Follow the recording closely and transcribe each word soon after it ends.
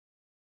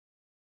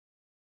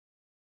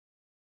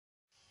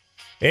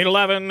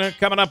8:11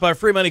 coming up. Our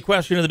free money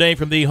question of the day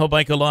from the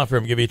Hobica Law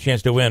Firm. Give you a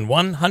chance to win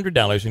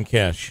 $100 in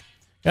cash.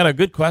 Got a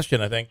good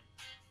question, I think,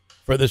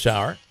 for this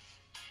hour.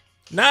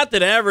 Not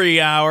that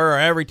every hour or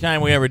every time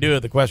we ever do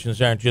it, the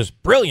questions aren't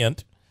just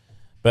brilliant,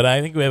 but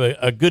I think we have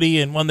a goodie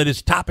and one that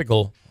is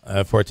topical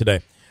for today.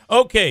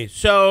 Okay,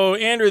 so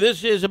Andrew,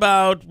 this is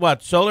about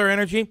what, solar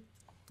energy?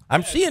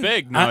 I'm seeing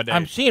big nowadays.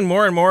 I'm seeing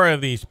more and more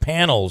of these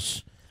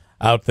panels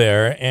out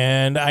there,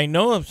 and I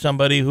know of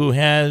somebody who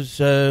has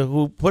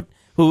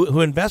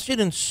who invested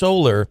in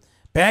solar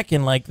back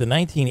in like the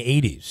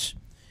 1980s,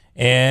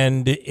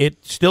 and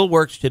it still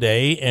works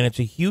today, and it's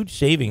a huge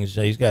savings.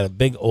 He's got a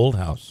big old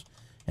house,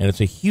 and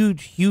it's a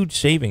huge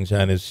savings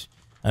on his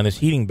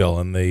heating bill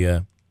in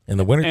the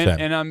wintertime.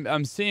 And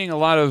I'm seeing a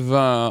lot of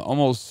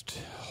almost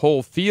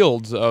whole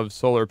fields of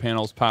solar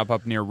panels pop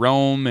up near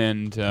Rome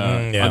and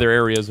other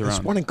areas around.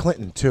 There's one in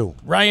Clinton, too.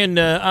 Ryan,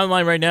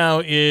 online right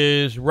now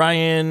is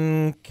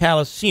Ryan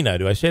Calasina.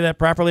 Do I say that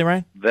properly,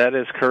 Ryan? That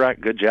is correct.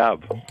 Good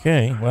job.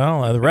 Okay.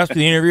 Well, the rest of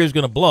the interview is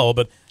going to blow,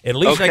 but at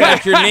least I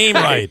got your name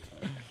right.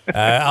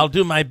 I'll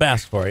do my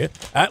best for you.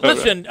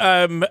 Listen,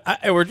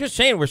 we're just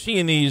saying we're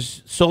seeing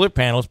these solar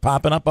panels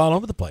popping up all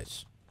over the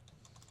place.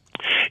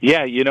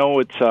 Yeah,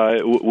 it's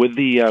with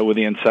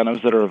the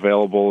incentives that are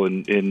available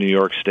in New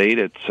York State,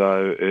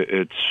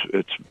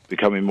 it's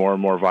becoming more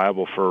and more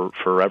viable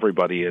for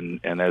everybody,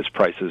 and as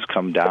prices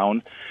come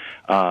down,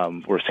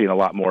 we're seeing a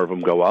lot more of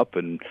them go up,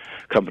 and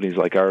companies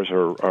like ours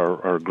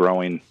are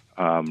growing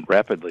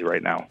rapidly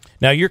right now.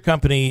 Now, your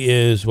company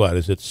is what?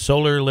 Is it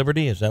Solar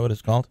Liberty? Is that what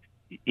it's called?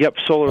 Yep,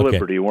 Solar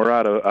Liberty. We're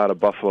out of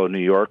Buffalo, New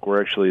York. We're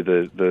actually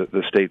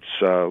the state's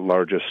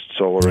largest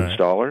solar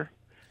installer.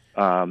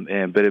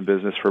 And been in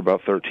business for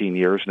about 13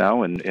 years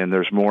now, and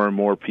there's more and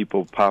more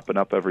people popping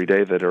up every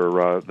day that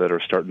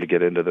are starting to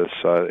get into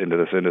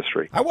this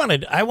industry. I want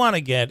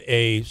to get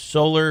a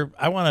solar.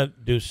 I want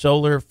to do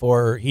solar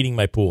for heating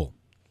my pool.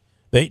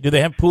 Do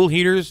they have pool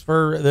heaters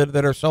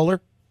that are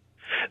solar?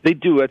 They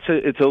do.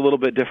 It's a little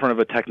bit different of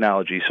a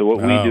technology. So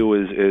what we do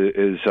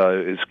is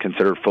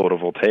considered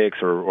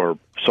photovoltaics or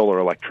solar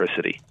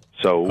electricity.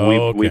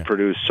 So we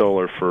produce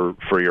solar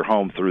for your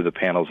home through the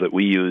panels that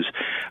we use.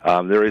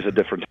 There is a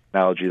different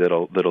technology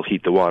that'll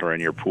heat the water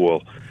in your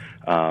pool,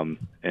 and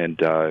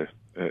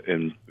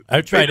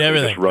I've tried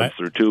everything. Just runs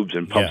through tubes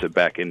and pumps it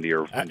back into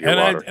your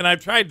water. And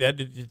I've tried that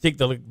to take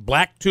the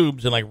black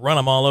tubes and run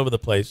them all over the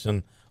place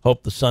and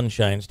hope the sun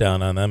shines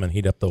down on them and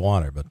heat up the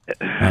water. But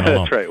I don't know.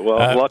 That's right.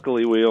 Well,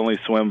 luckily we only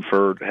swim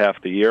for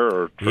half the year,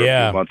 or for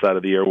a few months out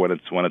of the year when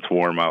it's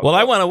warm out. Well,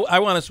 I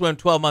want to swim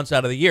 12 months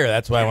out of the year.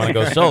 That's why I want to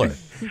go solar.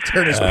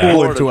 Turn his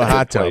pool into a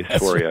hot tub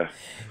for you.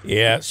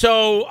 Yeah.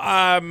 So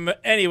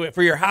anyway,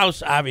 for your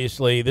house,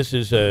 obviously, this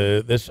is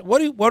this.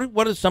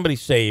 What does somebody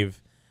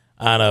save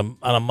on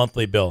a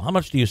monthly bill? How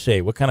much do you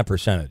save? What kind of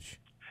percentage?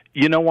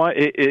 You know what?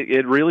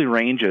 It really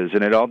ranges,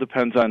 and it all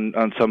depends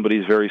on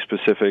somebody's very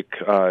specific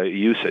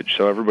usage.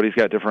 So everybody's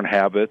got different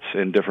habits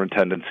and different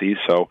tendencies.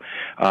 So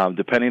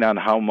depending on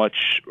how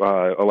much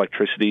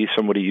electricity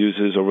somebody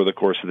uses over the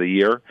course of the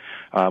year,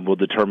 will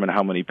determine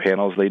how many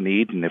panels they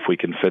need, and if we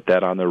can fit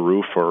that on their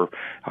roof, or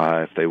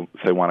if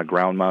they want a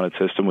ground-mounted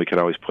system, we can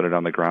always put it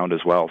on the ground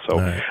as well.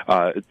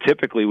 So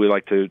typically, we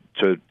like to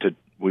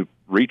we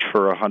reach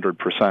for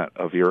 100%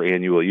 of your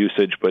annual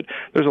usage, but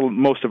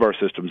most of our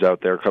systems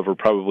out there cover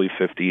probably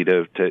 50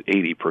 to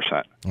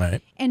 80%.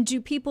 Right. And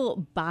do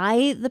people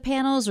buy the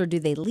panels, or do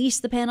they lease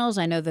the panels?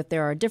 I know that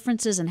there are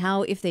differences in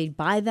how, if they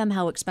buy them,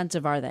 how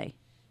expensive are they?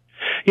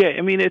 Yeah,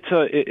 I mean it's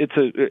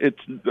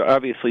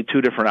obviously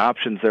two different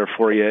options there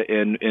for you,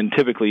 and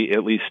typically,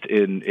 at least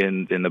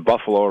in the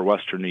Buffalo or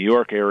Western New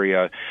York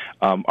area,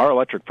 our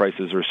electric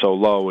prices are so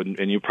low,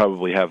 and you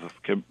probably have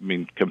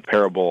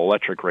comparable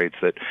electric rates,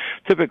 that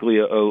typically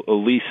a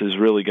lease is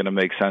really going to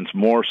make sense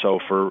more so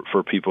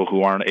for people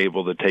who aren't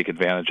able to take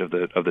advantage of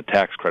the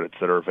tax credits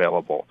that are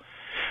available.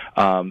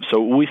 So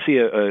we see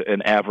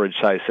an average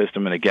size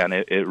system, and again,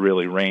 it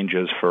really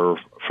ranges for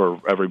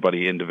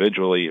everybody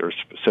individually, or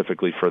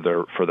specifically for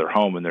their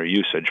home and their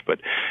usage. But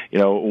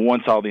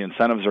once all the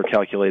incentives are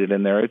calculated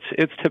in there,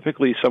 it's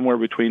typically somewhere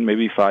between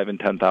maybe $5,000 and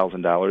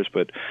 $10,000.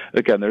 But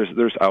again,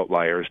 there's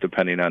outliers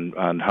depending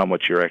on how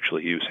much you're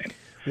actually using.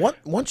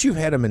 Once you've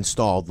had them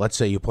installed, let's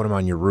say you put them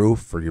on your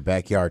roof or your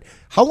backyard,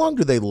 how long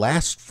do they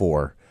last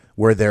for,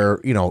 where they're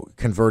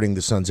converting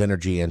the sun's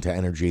energy into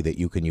energy that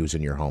you can use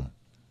in your home?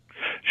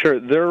 Sure.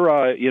 They're,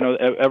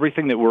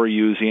 everything that we're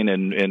using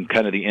and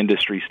kind of the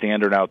industry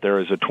standard out there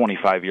is a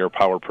 25-year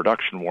power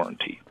production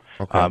warranty.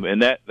 Okay.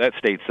 And that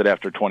states that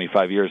after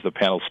 25 years, the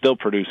panel's still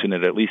producing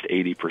at least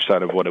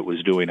 80% of what it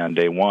was doing on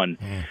day one.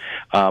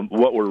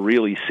 What we're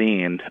really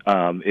seeing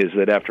is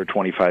that after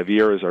 25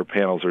 years, our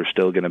panels are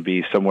still going to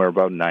be somewhere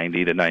about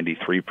 90 to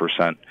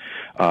 93%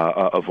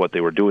 of what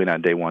they were doing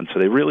on day one. So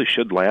they really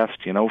should last,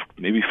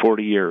 maybe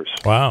 40 years.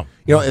 Wow.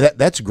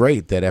 That's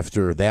great that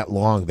after that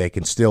long, they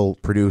can still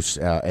produce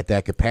at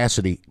that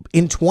capacity.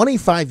 In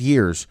 25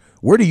 years,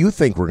 where do you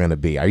think we're going to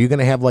be? Are you going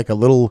to have like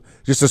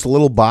this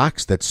little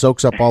box that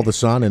soaks up all the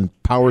sun and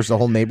powers the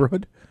whole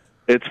neighborhood?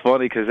 It's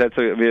funny because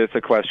it's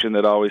a question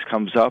that always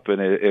comes up, and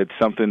it's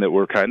something that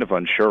we're kind of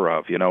unsure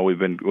of.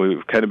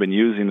 We've kind of been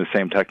using the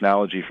same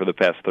technology for the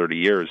past 30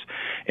 years,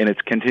 and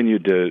it's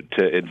continued to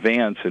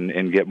advance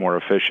and get more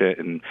efficient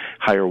and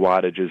higher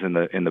wattages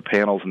in the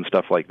panels and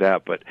stuff like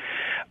that. But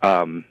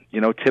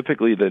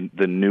typically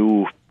the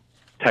new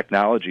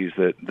technologies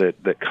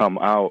that come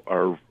out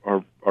are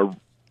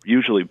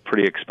usually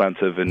pretty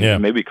expensive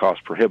and maybe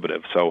cost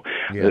prohibitive. So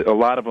a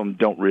lot of them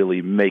don't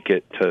really make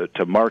it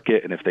to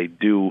market, and if they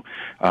do,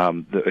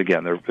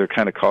 again, they're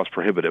kind of cost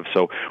prohibitive.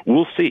 So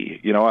we'll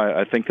see.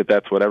 I think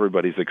that's what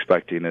everybody's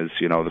expecting is,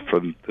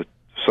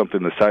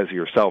 something the size of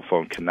your cell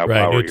phone can now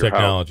power new your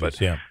technologies,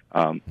 house.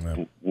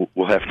 But,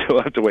 we'll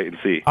have to wait and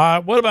see.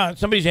 What about,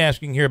 somebody's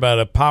asking here about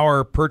a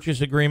power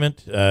purchase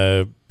agreement,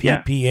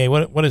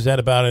 PPA. What is that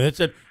about? And is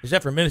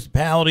that for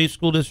municipalities,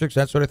 school districts,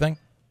 that sort of thing?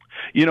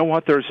 You know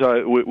what? There's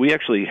we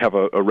actually have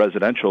a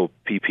residential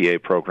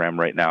PPA program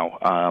right now,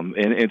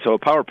 and so a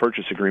power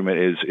purchase agreement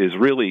is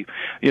really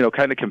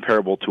kind of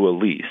comparable to a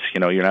lease.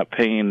 You're not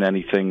paying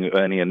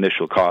any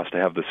initial cost to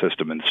have the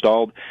system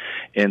installed.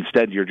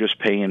 Instead, you're just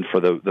paying for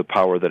the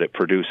power that it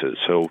produces.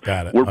 So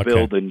we're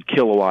billed in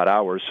kilowatt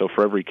hours. So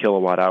for every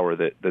kilowatt hour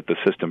that the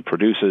system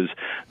produces,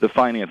 the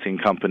financing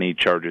company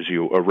charges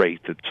you a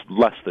rate that's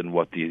less than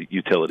what the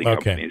utility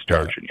company is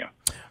charging you.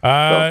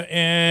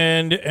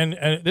 And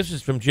this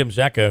is from Jim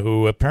Zecca,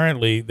 who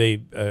apparently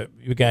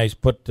you guys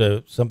put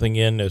something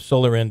in,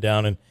 solar in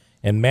down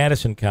in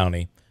Madison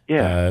County.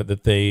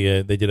 That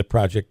they did a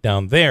project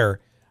down there.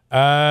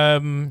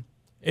 Saying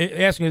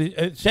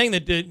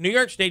that New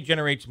York State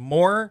generates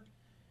more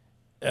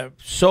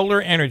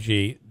solar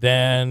energy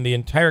than the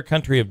entire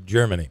country of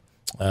Germany.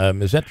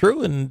 Is that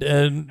true? And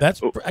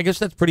I guess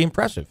that's pretty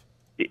impressive.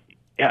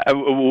 Yeah,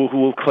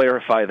 we'll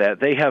clarify that.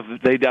 They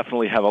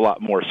definitely have a lot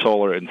more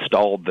solar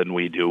installed than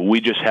we do. We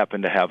just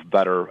happen to have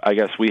better. I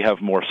guess we have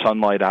more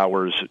sunlight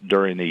hours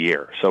during the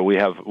year, so we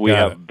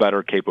have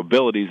better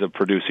capabilities of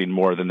producing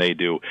more than they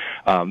do.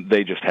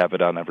 They just have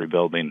it on every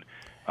building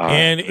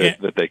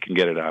that they can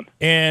get it on.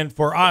 And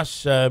for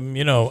us, I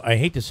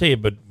hate to say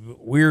it, but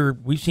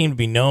we seem to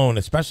be known,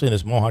 especially in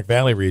this Mohawk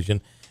Valley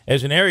region,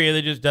 as an area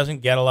that just doesn't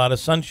get a lot of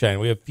sunshine.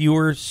 We have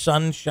fewer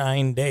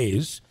sunshine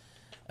days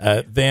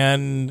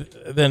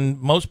than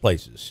most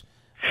places.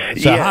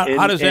 So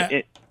how does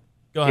that?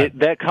 Go ahead.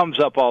 That comes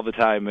up all the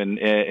time,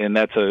 and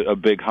that's a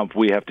big hump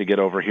we have to get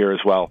over here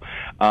as well.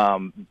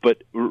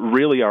 But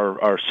really,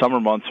 our summer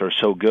months are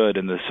so good,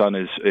 and the sun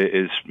is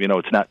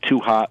it's not too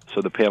hot, so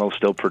the panels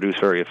still produce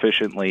very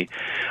efficiently.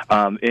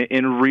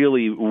 And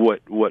really,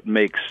 what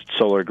makes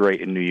solar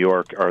great in New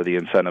York are the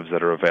incentives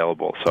that are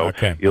available. So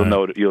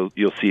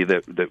you'll see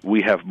that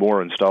we have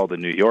more installed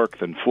in New York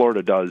than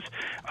Florida does,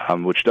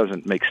 which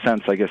doesn't make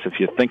sense, I guess, if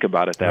you think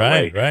about it that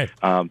way. Right.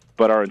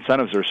 But our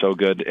incentives are so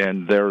good,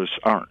 and theirs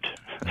aren't.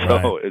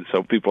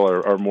 So people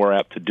are more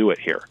apt to do it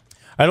here.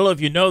 I don't know if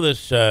you know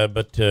this,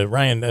 but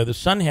Ryan,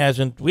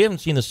 we haven't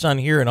seen the sun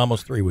here in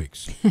almost 3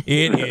 weeks.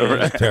 It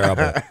is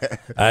terrible.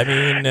 I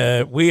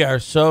mean, we are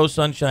so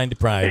sunshine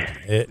deprived.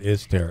 It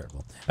is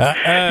terrible.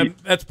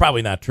 That's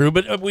probably not true,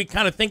 but we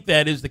kind of think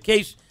that is the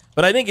case.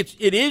 But I think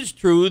it is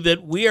true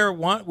that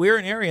we're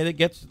an area that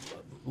gets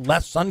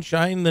less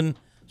sunshine than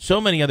so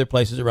many other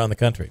places around the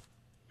country.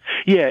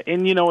 Yeah,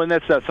 and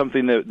that's not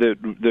something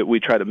that we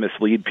try to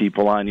mislead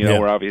people on.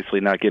 We're obviously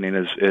not getting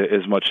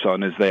as much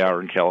sun as they are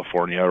in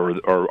California,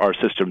 or our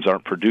systems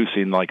aren't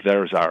producing like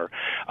theirs are.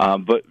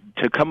 But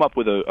to come up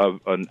with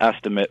an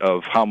estimate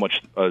of how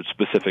much a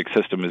specific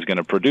system is going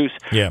to produce,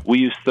 we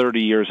use 30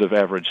 years of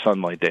average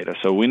sunlight data.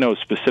 So we know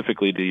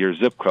specifically to your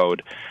zip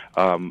code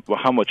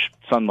how much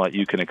sunlight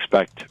you can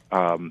expect,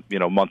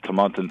 month to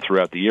month and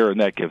throughout the year, and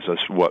that gives us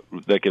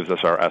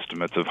our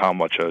estimates of how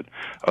much a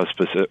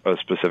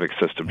specific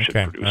system should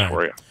produce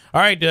for you.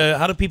 All right,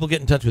 how do people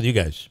get in touch with you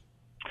guys?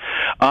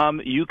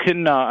 You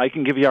can. I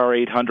can give you our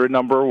 800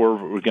 number.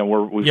 We've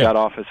got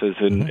offices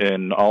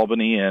in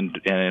Albany and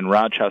in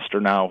Rochester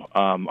now.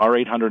 Our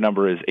 800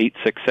 number is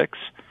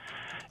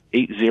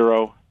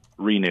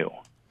 866-80-RENEW.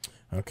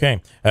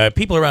 Okay.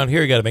 People around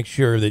here got to make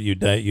sure that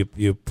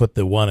you put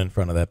the 1 in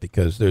front of that,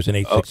 because there's an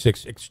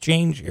 866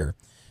 exchange here.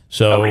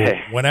 So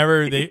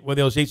whenever when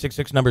those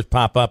 866 numbers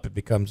pop up, it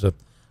becomes a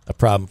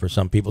problem for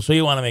some people. So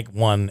you want to make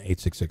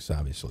 1-866,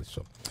 obviously.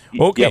 So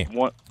okay. Yep,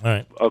 all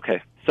right.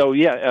 Okay. So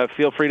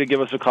feel free to give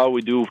us a call.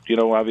 We do,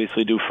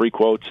 obviously do free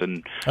quotes,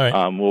 and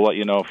we'll let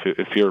you know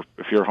if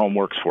your home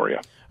works for you.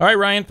 All right,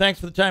 Ryan.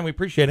 Thanks for the time. We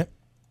appreciate it.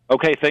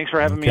 Okay. Thanks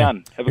for having me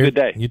on. Have a good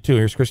day. You too.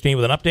 Here's Christine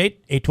with an update.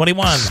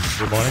 8:21.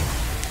 Good morning.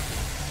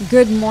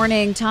 Good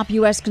morning. Top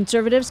U.S.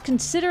 conservatives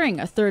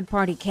considering a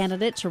third-party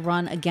candidate to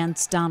run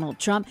against Donald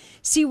Trump.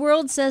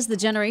 SeaWorld says the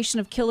generation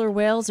of killer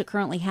whales it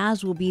currently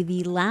has will be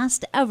the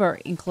last ever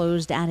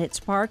enclosed at its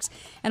parks.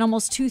 And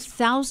almost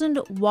 2,000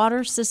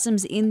 water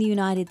systems in the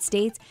United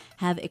States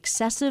have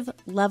excessive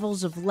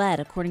levels of lead,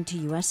 according to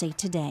USA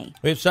Today.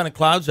 We have sun and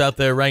clouds out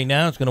there right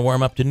now. It's going to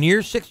warm up to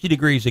near 60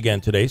 degrees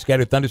again today.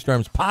 Scattered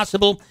thunderstorms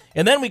possible.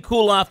 And then we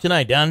cool off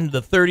tonight, down to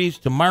the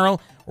 30s tomorrow.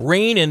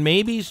 rain and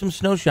maybe some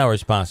snow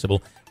showers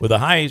possible, with the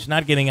highs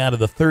not getting out of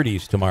the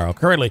 30s tomorrow.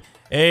 Currently,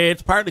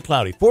 it's partly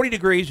cloudy. 40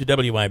 degrees at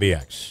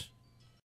WIBX.